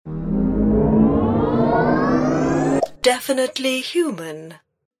definitely human.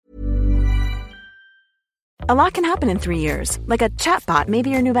 A lot can happen in 3 years, like a chatbot may be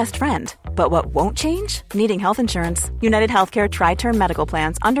your new best friend. But what won't change? Needing health insurance. United Healthcare Tri-Term Medical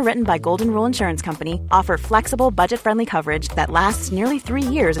Plans, underwritten by Golden Rule Insurance Company, offer flexible, budget-friendly coverage that lasts nearly 3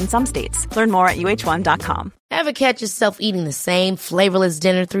 years in some states. Learn more at uh1.com. Ever catch yourself eating the same flavorless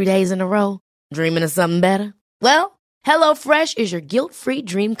dinner 3 days in a row? Dreaming of something better? Well, HelloFresh is your guilt-free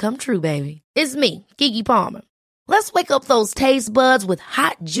dream come true, baby. It's me, Keke Palmer. Let's wake up those taste buds with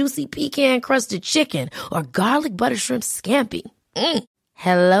hot, juicy pecan-crusted chicken or garlic butter shrimp scampi.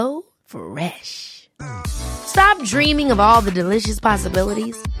 Hello Fresh. Stop dreaming of all the delicious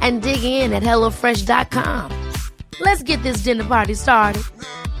possibilities and dig in at HelloFresh.com. Let's get this dinner party started.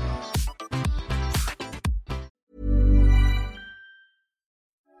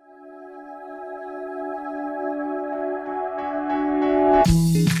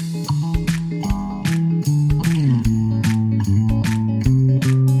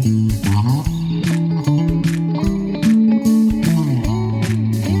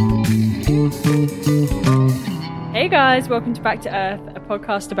 Hey guys, welcome to Back to Earth, a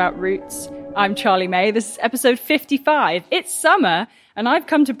podcast about roots. I'm Charlie May. This is episode 55. It's summer, and I've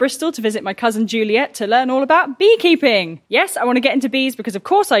come to Bristol to visit my cousin Juliet to learn all about beekeeping. Yes, I want to get into bees because of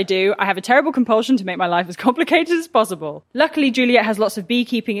course I do. I have a terrible compulsion to make my life as complicated as possible. Luckily, Juliet has lots of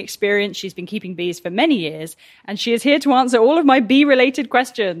beekeeping experience. She's been keeping bees for many years, and she is here to answer all of my bee-related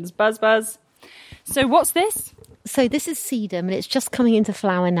questions. Buzz, buzz. So what's this? So this is sedum, and it's just coming into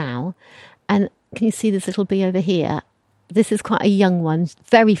flower now. And can you see this little bee over here? This is quite a young one,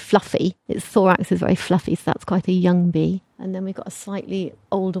 very fluffy. Its thorax is very fluffy, so that's quite a young bee. And then we've got a slightly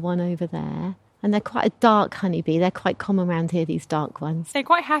older one over there. And they're quite a dark honeybee. They're quite common around here, these dark ones. They're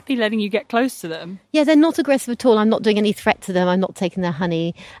quite happy letting you get close to them. Yeah, they're not aggressive at all. I'm not doing any threat to them. I'm not taking their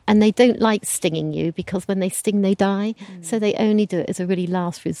honey. And they don't like stinging you because when they sting, they die. So they only do it as a really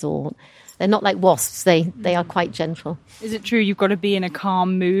last resort. They're not like wasps. They are quite gentle. Is it true you've got to be in a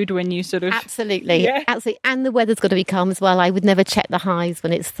calm mood when you sort of... Absolutely. Yeah. Absolutely. And the weather's got to be calm as well. I would never check the hives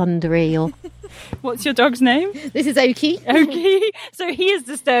when it's thundery or... What's your dog's name? This is Oki. Oki. So he is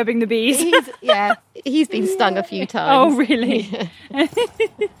disturbing the bees. He's been stung a few times. Oh, really? Yeah.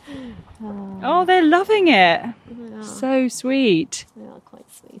 Oh, they're loving it. So sweet. They are quite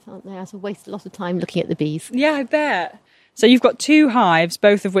sweet, aren't they? I have to waste a lot of time looking at the bees. Yeah, I bet. So you've got 2 hives,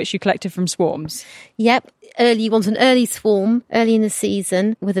 both of which you collected from swarms. Yep. You want an early swarm, early in the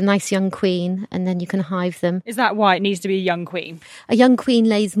season, with a nice young queen, and then you can hive them. Is that why it needs to be a young queen? A young queen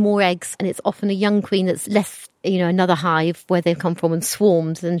lays more eggs, and it's often a young queen that's left, another hive where they've come from and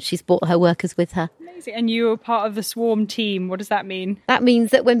swarmed, and she's brought her workers with her. Amazing. And you were part of the swarm team. What does that mean? That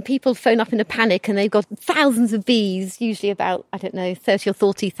means that when people phone up in a panic and they've got thousands of bees, usually about, 30 or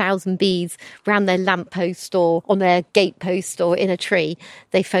 40,000 bees around their lamppost or on their gatepost or in a tree,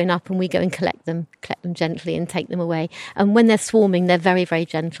 they phone up and we go and collect them gently and take them away. And when they're swarming, they're very, very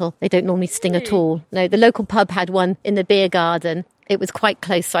gentle. They don't normally sting at all. No, the local pub had one in the beer garden. It was quite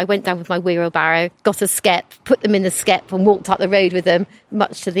close, so I went down with my wheelbarrow, got a skep, put them in the skep and walked up the road with them,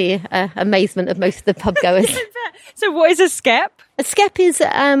 much to the amazement of most of the pub goers. So what is a skep? A skep is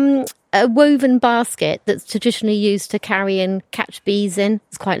a woven basket that's traditionally used to carry and catch bees in.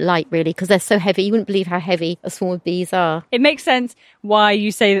 It's quite light, really, because they're so heavy. You wouldn't believe how heavy a swarm of bees are. It makes sense why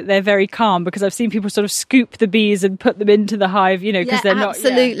you say that they're very calm, because I've seen people sort of scoop the bees and put them into the hive, because they're not...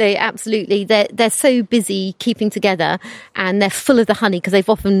 Absolutely. They're so busy keeping together, and they're full of the honey because they've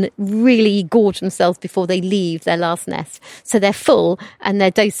often really gorged themselves before they leave their last nest. So they're full and they're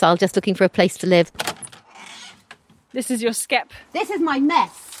docile, just looking for a place to live. This is your skep. This is my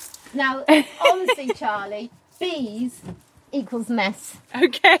mess. Now, honestly, Charlie, bees equals mess.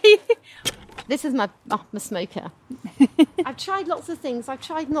 Okay. This is my smoker. I've tried lots of things. I've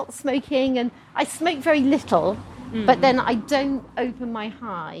tried not smoking, and I smoke very little, but then I don't open my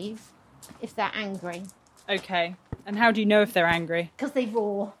hive if they're angry. Okay. And how do you know if they're angry? Because they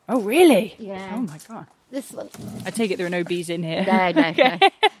roar. Oh, really? Yeah. Oh, my God. This one. I take it there are no bees in here. No.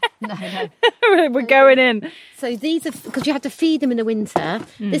 Okay. No. We're going in. So these are, because you have to feed them in the winter.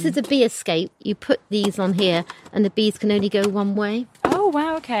 This is a bee escape. You put these on here and the bees can only go one way. Oh,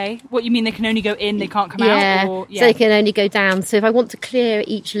 wow, okay. What, you mean they can only go in, they can't come out? Or, so they can only go down. So if I want to clear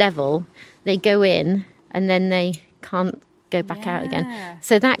each level, they go in and then they can't go back out again.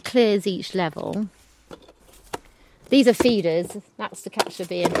 So that clears each level. These are feeders. That's to catch the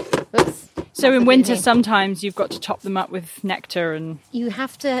bee in. Oops. So in winter, sometimes you've got to top them up with nectar and... You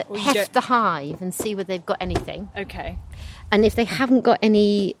have to heft the hive and see whether they've got anything. Okay. And if they haven't got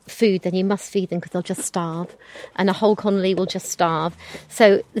any food, then you must feed them because they'll just starve. And a whole colony will just starve.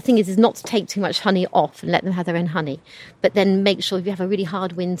 So the thing is not to take too much honey off and let them have their own honey. But then make sure if you have a really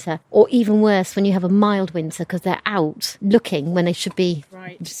hard winter, or even worse, when you have a mild winter, because they're out looking when they should be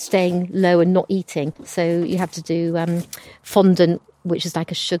staying low and not eating. So you have to do fondant, which is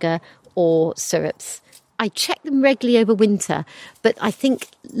like a sugar, or syrups. I check them regularly over winter, but I think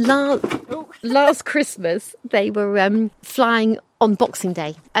last Christmas they were flying on Boxing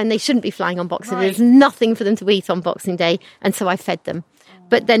Day, and they shouldn't be flying on Boxing Day. There's nothing for them to eat on Boxing Day, and so I fed them.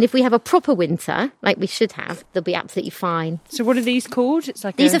 But then if we have a proper winter, like we should have, they'll be absolutely fine. So what are these called?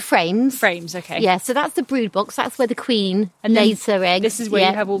 These are frames. Frames, okay. Yeah, so that's the brood box. That's where the queen lays her eggs. This is where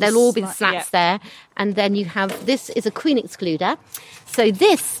you have all the There'll all be the slats there. And then you have, this is a queen excluder. So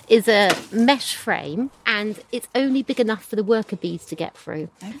this is a mesh frame, and it's only big enough for the worker bees to get through.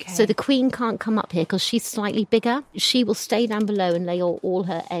 Okay. So the queen can't come up here because she's slightly bigger. She will stay down below and lay all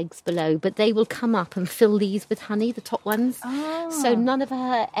her eggs below, but they will come up and fill these with honey, the top ones. Oh. So none of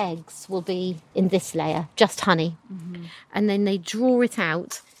her eggs will be in this layer, just honey. Mm-hmm. And then they draw it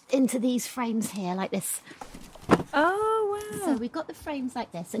out into these frames here like this. Oh, wow. So we've got the frames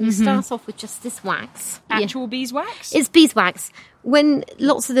like this, and you start off with just this wax. Actual beeswax? It's beeswax. When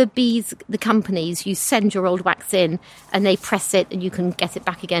lots of the companies, you send your old wax in and they press it and you can get it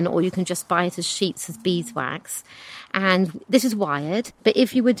back again, or you can just buy it as sheets as beeswax. And this is wired, but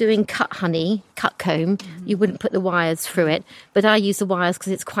if you were doing cut comb, you wouldn't put the wires through it. But I use the wires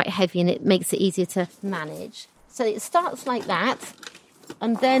because it's quite heavy and it makes it easier to manage. So it starts like that,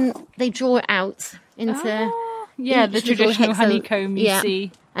 and then they draw it out into... Yeah, the traditional honeycomb you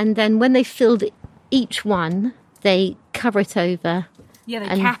see. And then when they filled each one, they cover it over. Yeah,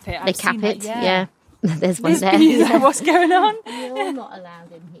 they cap it. They cap it, yeah. There's one there. Yeah. What's going on? You're not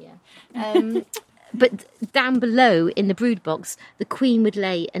allowed in here. But down below in the brood box, the queen would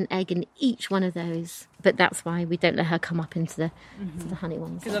lay an egg in each one of those. But that's why we don't let her come up into the honey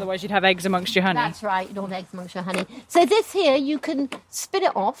ones. Because otherwise you'd have eggs amongst your honey. That's right, you don't have eggs amongst your honey. So this here, you can spin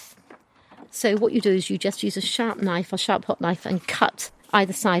it off. So what you do is you just use a sharp knife or sharp hot knife and cut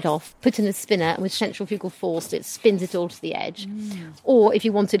either side off, put in a spinner, and with centrifugal force it spins it all to the edge. Or if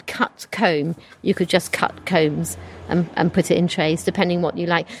you wanted cut comb, you could just cut combs and put it in trays, depending what you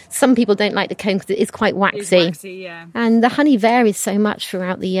like. Some people don't like the comb because it is quite waxy. It's waxy, yeah. And the honey varies so much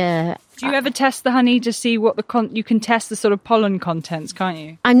throughout the year. Do you ever test the honey to see what you can test the sort of pollen contents, can't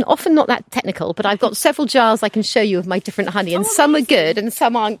you? I'm often not that technical, but I've got several jars I can show you of my different honey, and some are good and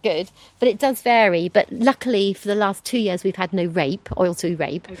some aren't good, but it does vary. But luckily for the last 2 years we've had no rape, oil-to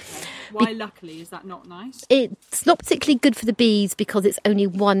rape. Okay. Why luckily? Is that not nice? It's not particularly good for the bees because it's only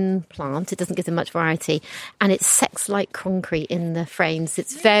one plant. It doesn't give them much variety, and it sex like concrete in the frames.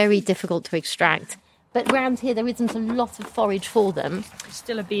 It's very difficult to extract. But round here, there isn't a lot of forage for them. There's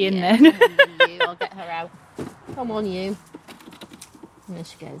still a bee in there. I'll get her out. Come on, you. And there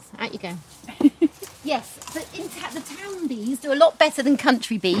she goes. Out you go. Yes, but the town bees do a lot better than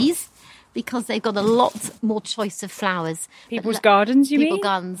country bees because they've got a lot more choice of flowers. People's gardens, you mean? People's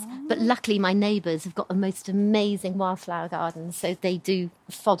gardens. Oh. But luckily, my neighbours have got the most amazing wildflower gardens, so they do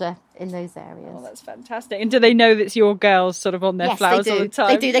fodder in those areas. Oh, that's fantastic. And do they know that it's your girls sort of on their flowers all the time?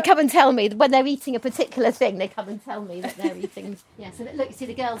 They do. They come and tell me when they're eating a particular thing. They come and tell me that they're eating. Yeah. So look, you see,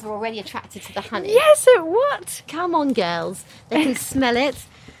 the girls are already attracted to the honey. Yes. What? Come on, girls. They can smell it.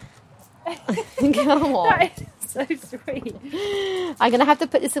 Come on. That is so sweet. I'm going to have to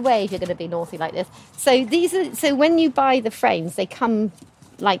put this away if you're going to be naughty like this. So when you buy the frames, they come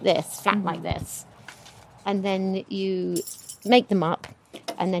like this, flat like this, and then you make them up.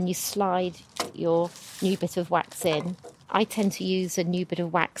 And then you slide your new bit of wax in. I tend to use a new bit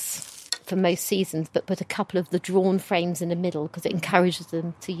of wax for most seasons, but put a couple of the drawn frames in the middle because it encourages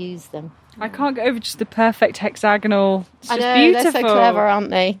them to use them. I can't get over just the perfect hexagonal. It's just I know, beautiful. They're so clever, aren't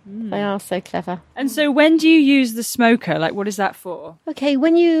they? They are so clever. And so when do you use the smoker? Like, what is that for? Okay,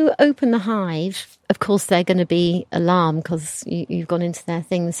 when you open the hive, of course they're going to be alarmed because you've gone into their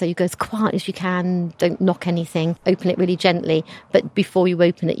things. So you go as quiet as you can, don't knock anything, open it really gently. But before you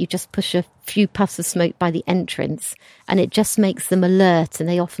open it, you just push a few puffs of smoke by the entrance, and it just makes them alert, and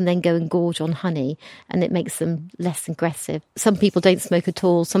they often then go and gorge on honey, and it makes them less aggressive. Some people don't smoke at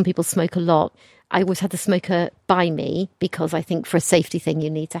all, some people smoke a lot. I always had the smoker by me because I think for a safety thing, you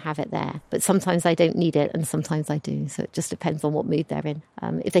need to have it there. But sometimes I don't need it and sometimes I do. So it just depends on what mood they're in.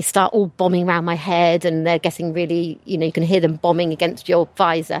 If they start all bombing around my head and they're getting really, you can hear them bombing against your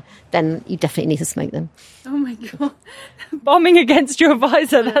visor, then you definitely need to smoke them. Oh my God. Bombing against your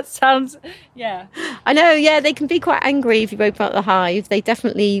visor. That sounds, yeah. I know, yeah, they can be quite angry if you open up the hive. They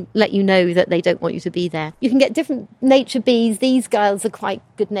definitely let you know that they don't want you to be there. You can get different nature bees. These girls are quite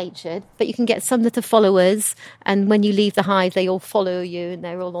good-natured, but you can get some that are followers. And when you leave the hive, they all follow you and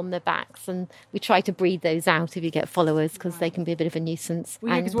they're all on their backs. And we try to breed those out if you get followers because they can be a bit of a nuisance.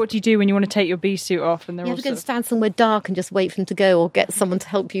 Well, yeah, because what do you do when you want to take your bee suit off? And they're you have to go and stand somewhere dark and just wait for them to go or get someone to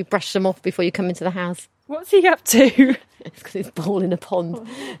help you brush them off before you come into the house. What's he up to? It's because his ball in a pond.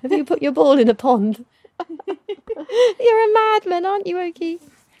 Have you put your ball in a pond? You're a madman, aren't you, Oki?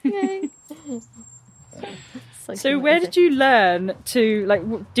 Yay. So where did you learn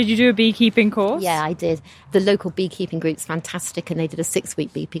to, did you do a beekeeping course? Yeah, I did. The local beekeeping group's fantastic and they did a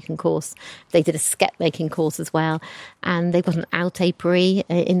 6-week beekeeping course. They did a skep making course as well. And they've got an out apiary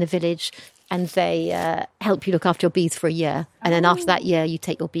in the village and they help you look after your bees for a year. And then after that year, you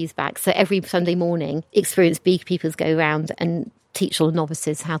take your bees back. So every Sunday morning, experienced beekeepers go around and teach all the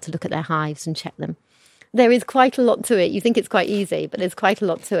novices how to look at their hives and check them. There is quite a lot to it. You think it's quite easy, but there's quite a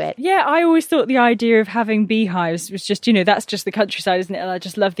lot to it. Yeah, I always thought the idea of having beehives was just, that's just the countryside, isn't it? And I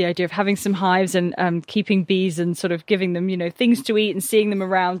just love the idea of having some hives and keeping bees and sort of giving them, things to eat and seeing them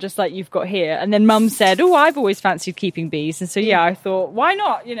around just like you've got here. And then Mum said, I've always fancied keeping bees. And so, I thought, why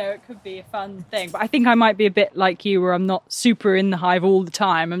not? It could be a fun thing. But I think I might be a bit like you where I'm not super in the hive all the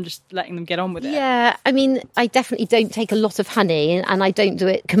time. I'm just letting them get on with it. Yeah, I mean, I definitely don't take a lot of honey and I don't do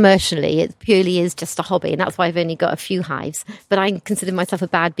it commercially. It purely is just a hobby. And that's why I've only got a few hives. But I consider myself a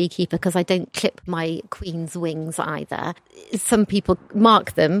bad beekeeper because I don't clip my queen's wings either. Some people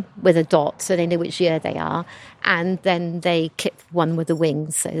mark them with a dot so they know which year they are. And then they clip one with the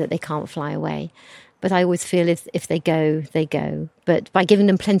wings so that they can't fly away. But I always feel if they go, they go. But by giving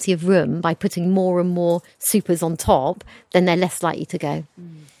them plenty of room, by putting more and more supers on top, then they're less likely to go.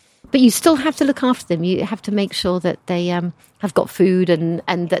 But you still have to look after them. You have to make sure that they have got food and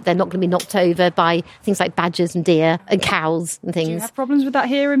that they're not going to be knocked over by things like badgers and deer and cows and things. Do you have problems with that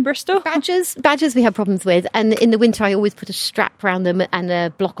here in Bristol? Badgers we have problems with. And in the winter, I always put a strap around them and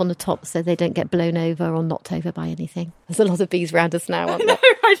a block on the top so they don't get blown over or knocked over by anything. There's a lot of bees around us now, aren't there?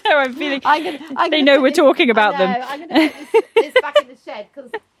 I know. I'm feeling they know we're talking about them. I'm going to put this back in the shed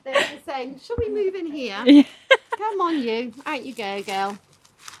because they're saying, shall we move in here? Yeah. Come on, you. Out you go, girl.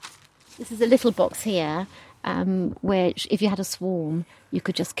 This is a little box here, which if you had a swarm, you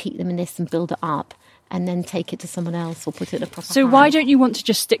could just keep them in this and build it up and then take it to someone else or put it in a proper hive. So why don't you want to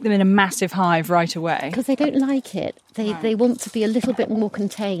just stick them in a massive hive right away? Because they don't like it. They want to be a little bit more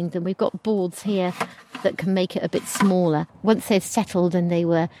contained, and we've got boards here that can make it a bit smaller. Once they've settled and they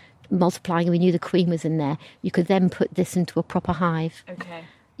were multiplying and we knew the queen was in there, you could then put this into a proper hive. Okay.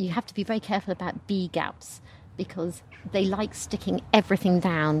 You have to be very careful about bee gaps, because they like sticking everything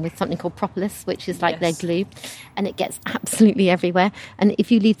down with something called propolis, which is like their glue, and it gets absolutely everywhere. And if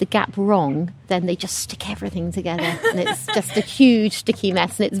you leave the gap wrong, then they just stick everything together, and it's just a huge sticky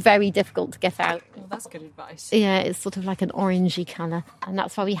mess, and it's very difficult to get out. Well, that's good advice. Yeah, it's sort of like an orangey colour, and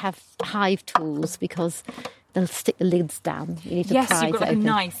that's why we have hive tools, because they'll stick the lids down. You need to pry you've got like a open.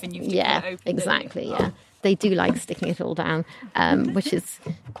 knife and you can get it open. Exactly, yeah. They do like sticking it all down, which is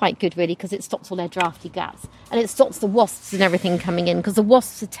quite good, really, because it stops all their drafty gaps. And it stops the wasps and everything coming in, because the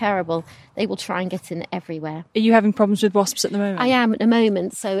wasps are terrible. They will try and get in everywhere. Are you having problems with wasps at the moment? I am at the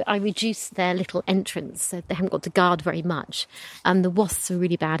moment, so I reduced their little entrance, so they haven't got to guard very much. The wasps are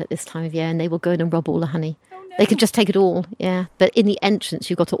really bad at this time of year, and they will go in and rob all the honey. They could just take it all, yeah. But in the entrance,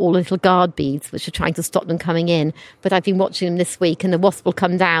 you've got all the little guard bees, which are trying to stop them coming in. But I've been watching them this week, and the wasp will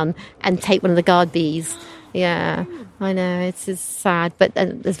come down and take one of the guard bees. Yeah, I know, it's sad. But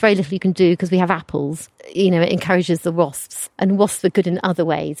there's very little you can do because we have apples. It encourages the wasps. And wasps are good in other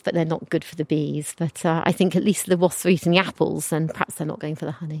ways, but they're not good for the bees. But I think at least the wasps are eating the apples, and perhaps they're not going for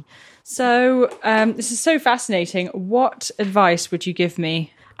the honey. So this is so fascinating. What advice would you give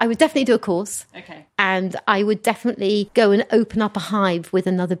me? I would definitely do a course. Okay. And I would definitely go and open up a hive with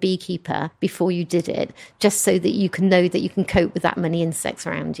another beekeeper before you did it, just so that you can know that you can cope with that many insects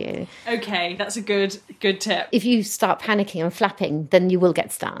around you. Okay, that's a good tip. If you start panicking and flapping, then you will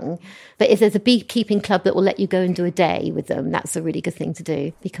get stung. But if there's a beekeeping club that will let you go and do a day with them, that's a really good thing to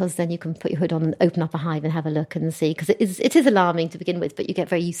do, because then you can put your hood on and open up a hive and have a look and see, because it is alarming to begin with, but you get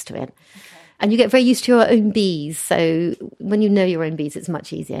very used to it. Okay. And you get very used to your own bees. So when you know your own bees, it's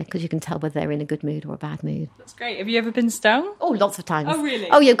much easier because you can tell whether they're in a good mood or a bad mood. That's great. Have you ever been stung? Oh, lots of times. Oh, really?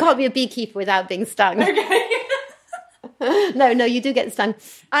 Oh, you can't be a beekeeper without being stung. Okay. No, you do get stung.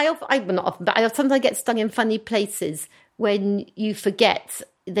 Well, not often, but I sometimes get stung in funny places when you forget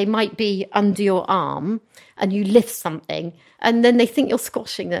they might be under your arm and you lift something and then they think you're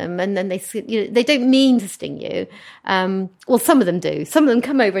squashing them and then they don't mean to sting you. Well, some of them do. Some of them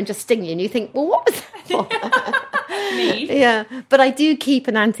come over and just sting you and you think, well, what was that for? Me? Yeah, but I do keep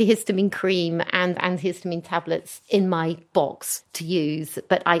an antihistamine cream and antihistamine tablets in my box to use,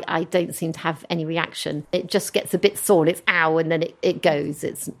 but I don't seem to have any reaction. It just gets a bit sore, it's ow, and then it goes.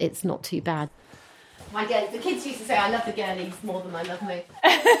 It's not too bad. The kids used to say I love the girlies more than I love me.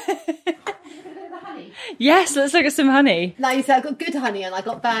 Honey. Yes, let's look at some honey. Now you say I got good honey and I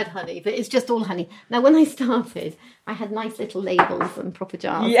got bad honey, but it's just all honey. Now when I started, I had nice little labels and proper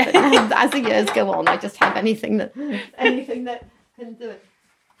jars. Yeah. But as the years go on, I just have anything that can do it.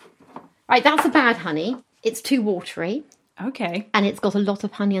 Right, that's a bad honey. It's too watery. Okay. And it's got a lot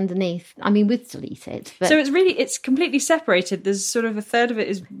of honey underneath. I mean, we'd still eat it. But So it's completely separated. There's sort of a third of it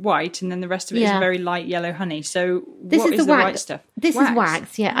is white and then the rest of it is very light yellow honey. So what is the white stuff? This is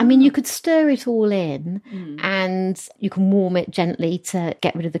wax, yeah. I mean, you could stir it all in and you can warm it gently to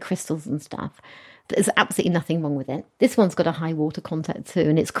get rid of the crystals and stuff. There's absolutely nothing wrong with it. This one's got a high water content too,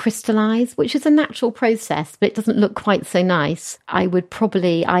 and it's crystallized, which is a natural process, but it doesn't look quite so nice. I would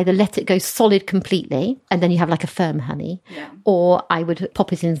probably either let it go solid completely, and then you have like a firm honey, or I would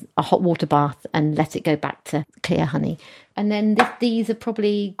pop it in a hot water bath and let it go back to clear honey. And then these are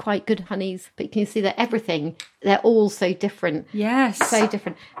probably quite good honeys, but you can see that they're all so different. Yes. So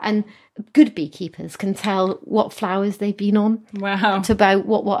different. And good beekeepers can tell what flowers they've been on. Wow. To about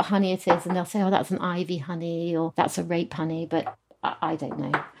what honey it is. And they'll say, oh, that's an ivy honey or that's a rape honey. But I don't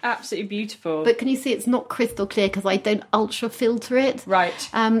know. Absolutely beautiful. But can you see it's not crystal clear because I don't ultra filter it. Right.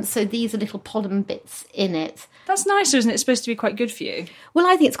 So these are little pollen bits in it. That's nicer, isn't it? It's supposed to be quite good for you. Well,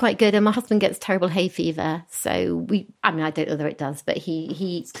 I think it's quite good. And my husband gets terrible hay fever. So I don't know whether it does, but he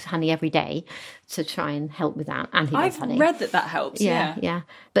eats honey every day to try and help with that. And he loves honey. I've read that helps. Yeah.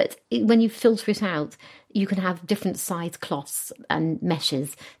 But when you filter it out, you can have different size cloths and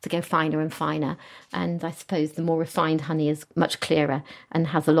meshes to go finer and finer. And I suppose the more refined honey is much clearer and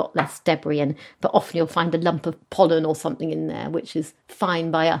has a lot less debris in. But often you'll find a lump of pollen or something in there, which is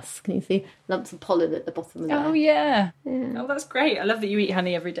fine by us. Can you see lumps of pollen at the bottom of there? Oh, yeah. Oh, that's great. I love that you eat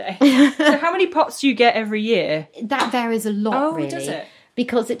honey every day. So how many pots do you get every year? That varies a lot, really. Oh, does it?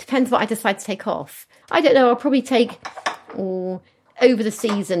 Because it depends what I decide to take off. I don't know, I'll probably take... over the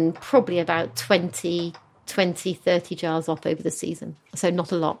season, probably about 20, 30 jars off over the season. So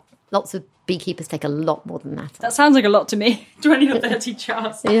not a lot. Lots of beekeepers take a lot more than that. That sounds like a lot to me, 20 or 30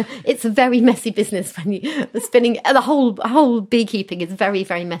 jars. Yeah, it's a very messy business when the spinning, the whole beekeeping is very,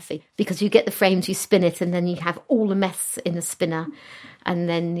 very messy because you get the frames, you spin it, and then you have all the mess in the spinner. And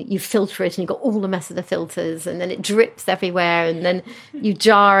then you filter it and you've got all the mess of the filters and then it drips everywhere and then you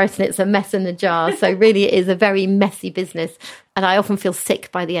jar it and it's a mess in the jar. So really it is a very messy business. And I often feel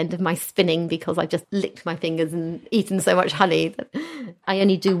sick by the end of my spinning because I've just licked my fingers and eaten so much honey that I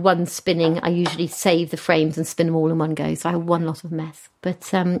only do one spinning. I usually save the frames and spin them all in one go. So I have one lot of mess.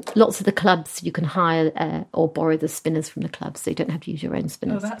 But lots of the clubs you can hire or borrow the spinners from the clubs so you don't have to use your own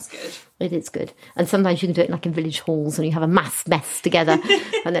spinners. Oh, that's good. It is good. And sometimes you can do it like in village halls and you have a mass mess together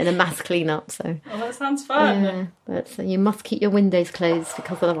and then a mass clean up. So oh, that sounds fun. Yeah, but you must keep your windows closed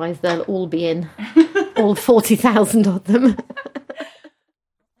because otherwise they'll all be in, all 40,000 of them.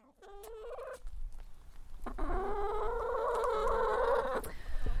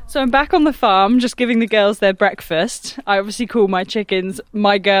 So I'm back on the farm, just giving the girls their breakfast. I obviously call my chickens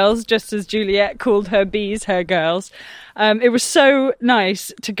my girls, just as Juliet called her bees her girls. It was so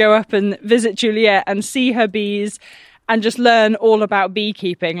nice to go up and visit Juliet and see her bees and just learn all about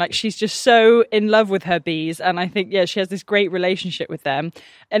beekeeping. Like, she's just so in love with her bees. And I think, she has this great relationship with them.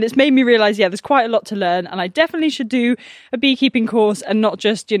 And it's made me realise, there's quite a lot to learn. And I definitely should do a beekeeping course and not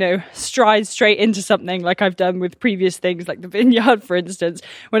just, stride straight into something like I've done with previous things, like the vineyard, for instance.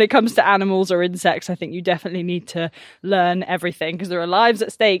 When it comes to animals or insects, I think you definitely need to learn everything because there are lives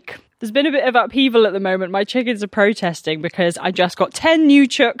at stake. There's been a bit of upheaval at the moment. My chickens are protesting because I just got 10 new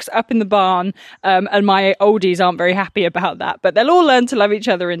chooks up in the barn and my oldies aren't very happy about that. But they'll all learn to love each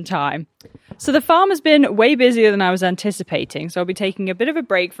other in time. So the farm has been way busier than I was anticipating, so I'll be taking a bit of a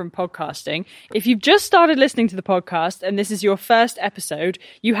break from podcasting. If you've just started listening to the podcast and this is your first episode,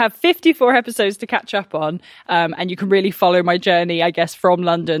 you have 54 episodes to catch up on, and you can really follow my journey, I guess, from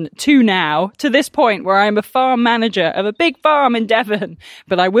London to now, to this point where I'm a farm manager of a big farm in Devon.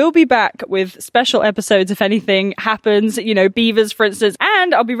 But I will be back with special episodes if anything happens, you know, beavers, for instance,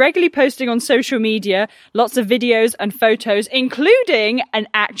 and I'll be regularly posting on social media lots of videos and photos, including an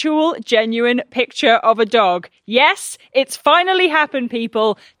actual, genuine picture of a dog. Yes, it's finally happened,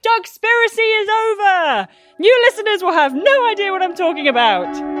 people. Dogspiracy is over. New listeners will have no idea what I'm talking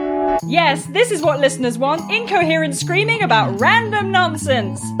about. Yes, this is what listeners want. Incoherent screaming about random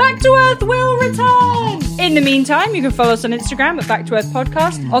nonsense. Back to Earth will return. In the meantime, you can follow us on Instagram at Back to Earth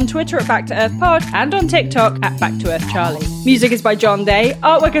Podcast, on Twitter at Back to Earth Pod, and on TikTok at Back to Earth Charlie. Music is by John Day,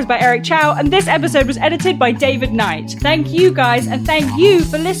 artwork is by Eric Chow, and this episode was edited by David Knight. Thank you guys, and thank you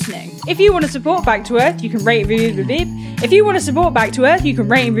for listening. If you want to support Back to Earth, you can rate and review. If you want to support Back to Earth, you can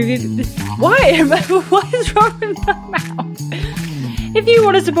rate and review. What is wrong with my mouth? If you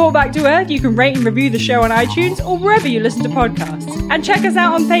want to support Back to Earth, you can rate and review the show on iTunes or wherever you listen to podcasts. And check us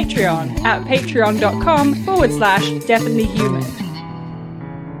out on Patreon at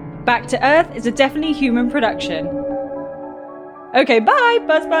patreon.com/definitelyhuman. Back to Earth is a Definitely Human production. Okay, bye,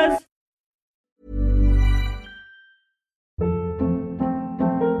 Buzz Buzz.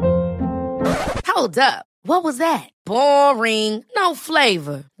 Hold up. What was that? Boring. No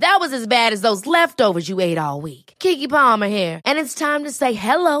flavor. That was as bad as those leftovers you ate all week. Keke Palmer here. And it's time to say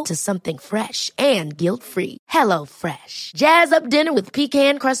hello to something fresh and guilt-free. Hello Fresh. Jazz up dinner with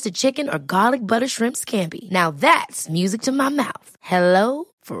pecan-crusted chicken or garlic butter shrimp scampi. Now that's music to my mouth. Hello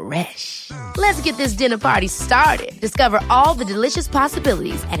Fresh. Let's get this dinner party started. Discover all the delicious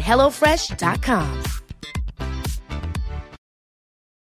possibilities at HelloFresh.com.